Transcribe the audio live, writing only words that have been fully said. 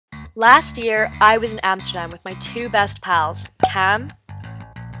Last year, I was in Amsterdam with my two best pals, Cam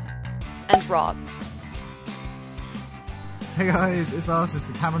and Rob. Hey guys, it's us, it's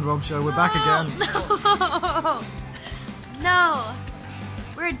the Cam and Rob show. We're back again. No,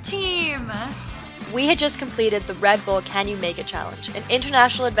 we're a team. We had just completed the Redbull Can You Make It Challenge, an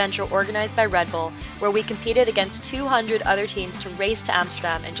international adventure organized by Redbull where we competed against 200 other teams to race to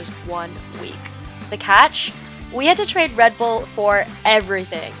Amsterdam in just 1 week. The catch? We had to trade Redbull for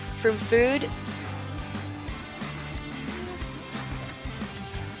everything, from food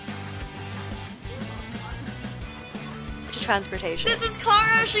to transportation. This is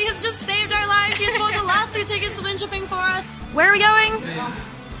Clara, she has just saved our lives. She has bought the last 2 tickets to Linköping for us. Where are we going?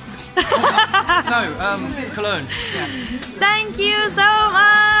 No, Cologne. Thank you so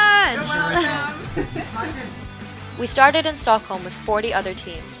much! We started in Stockholm with 40 other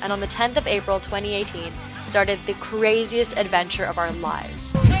teams, and on the 10th of April 2018 started the craziest adventure of our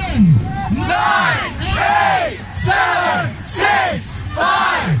lives. 10, 9, 8, 7, 6,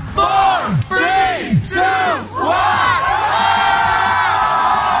 5, 4, 3, 2, 1!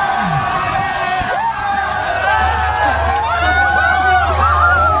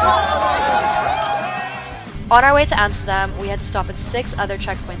 On our way to Amsterdam, we had to stop at 6 other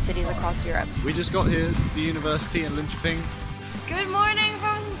checkpoint cities across Europe. We just got here to the university in Linköping. Good morning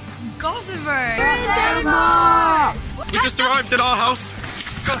from Gothenburg. We just arrived at our house.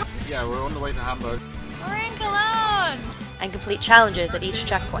 Yeah, we're on the way to Hamburg. We're in Cologne. And complete challenges at each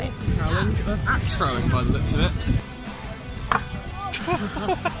checkpoint. Challenge of axe throwing by the looks of it.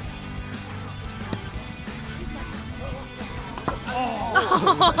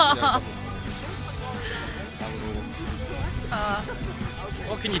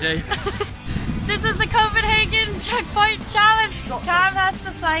 What can you do? This is the Copenhagen checkpoint challenge. Cam has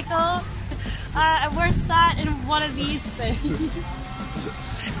to cycle, and we're sat in one of these things.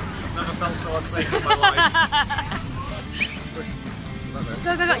 Never felt so unsafe in my life.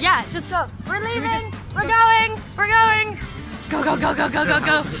 Go, go, go. Yeah, just go. We're leaving. We're going. We're going. Go, go, go, go, go, go,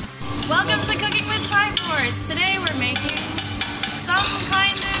 go. Welcome to Cooking with Triforce. Today we're making some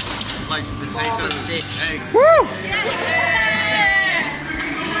kind of Like potato egg. Woo!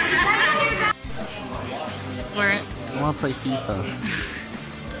 I want to play FIFA.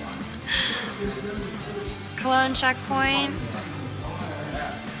 Cologne checkpoint.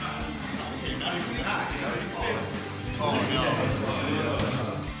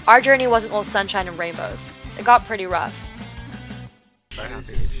 Our journey wasn't all sunshine and rainbows. It got pretty rough. So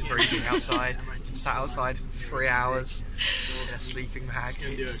happy, it's freezing outside. Sat outside for 3 hours in a sleeping bag.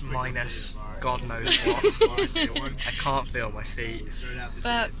 It's minus God knows what. I can't feel my feet,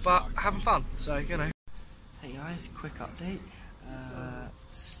 but having fun. So you know. Hey guys, quick update.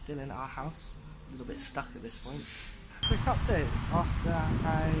 Still in our house, a little bit stuck at this point. Quick update after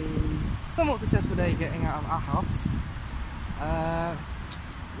a somewhat successful day getting out of our house.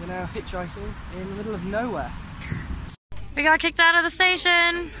 We're now hitchhiking in the middle of nowhere. We got kicked out of the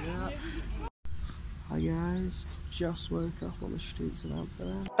station. Yeah. Hi guys, just woke up on the streets of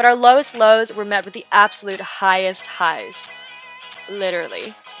Amsterdam. But our lowest lows were met with the absolute highest highs.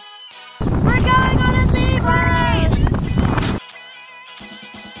 Literally. We're going on a seaplane!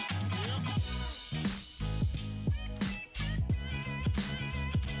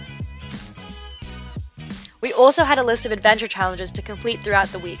 We also had a list of adventure challenges to complete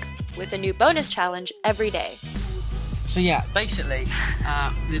throughout the week, with a new bonus challenge every day. So yeah, basically,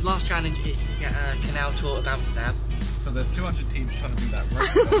 the last challenge is to get a canal tour of Amsterdam. So there's 200 teams trying to do that right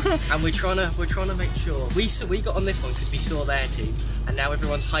now. And we're trying to make sure we got on this one because we saw their team, and now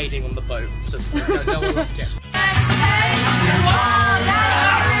everyone's hiding on the boat, so no one left yet.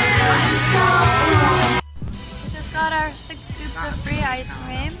 We just got our 6 scoops of free ice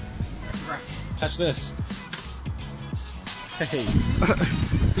cream. Catch this. Hey.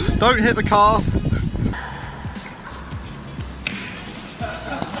 Don't hit the car.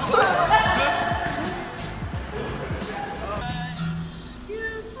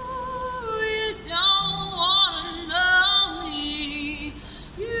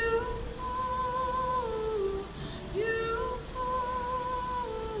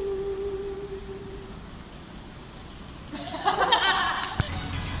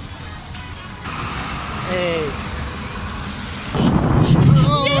 Hey.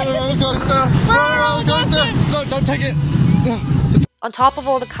 Roller coaster! Roller coaster! No, don't take it! On top of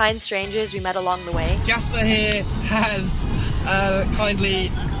all the kind strangers we met along the way, Jasper here has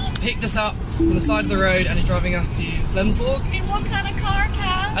kindly picked us up on the side of the road and is driving up to Flensburg. In what kind of car,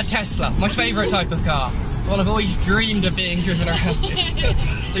 Cam? A Tesla, my favourite type of car. One I've always dreamed of being driven around in.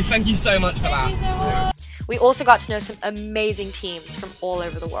 So thank you so much for that. Thank you so much. We also got to know some amazing teams from all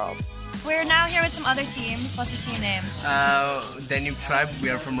over the world. We're now here with some other teams. What's your team name? Danube Tribe, we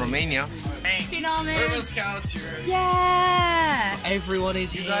are from Romania. Phenomena. Scouts here. Yeah! Everyone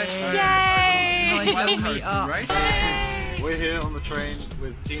is here. Yay! Right? We're here on the train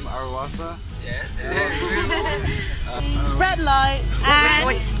with Team Arawasa. Red light. And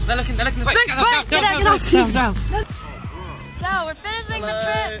Wait, they're looking. get out. So we're finishing the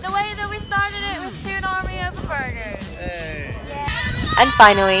trip the way that we started it with Toon Army of burgers. And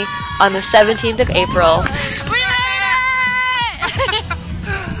finally, on the 17th of April, We made it!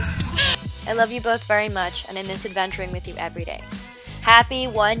 I love you both very much and I miss adventuring with you every day. Happy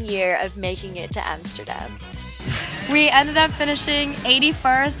 1 year of making it to Amsterdam. We ended up finishing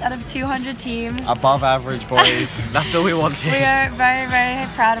 81st out of 200 teams. Above average, boys. That's all we wanted. We are very, very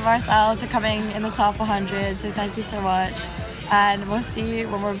proud of ourselves for coming in the top 100, so thank you so much. And we'll see you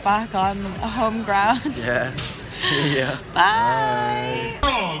when we're back on home ground. Yeah. See ya. Bye.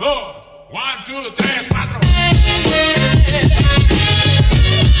 1, 2, 3, 4.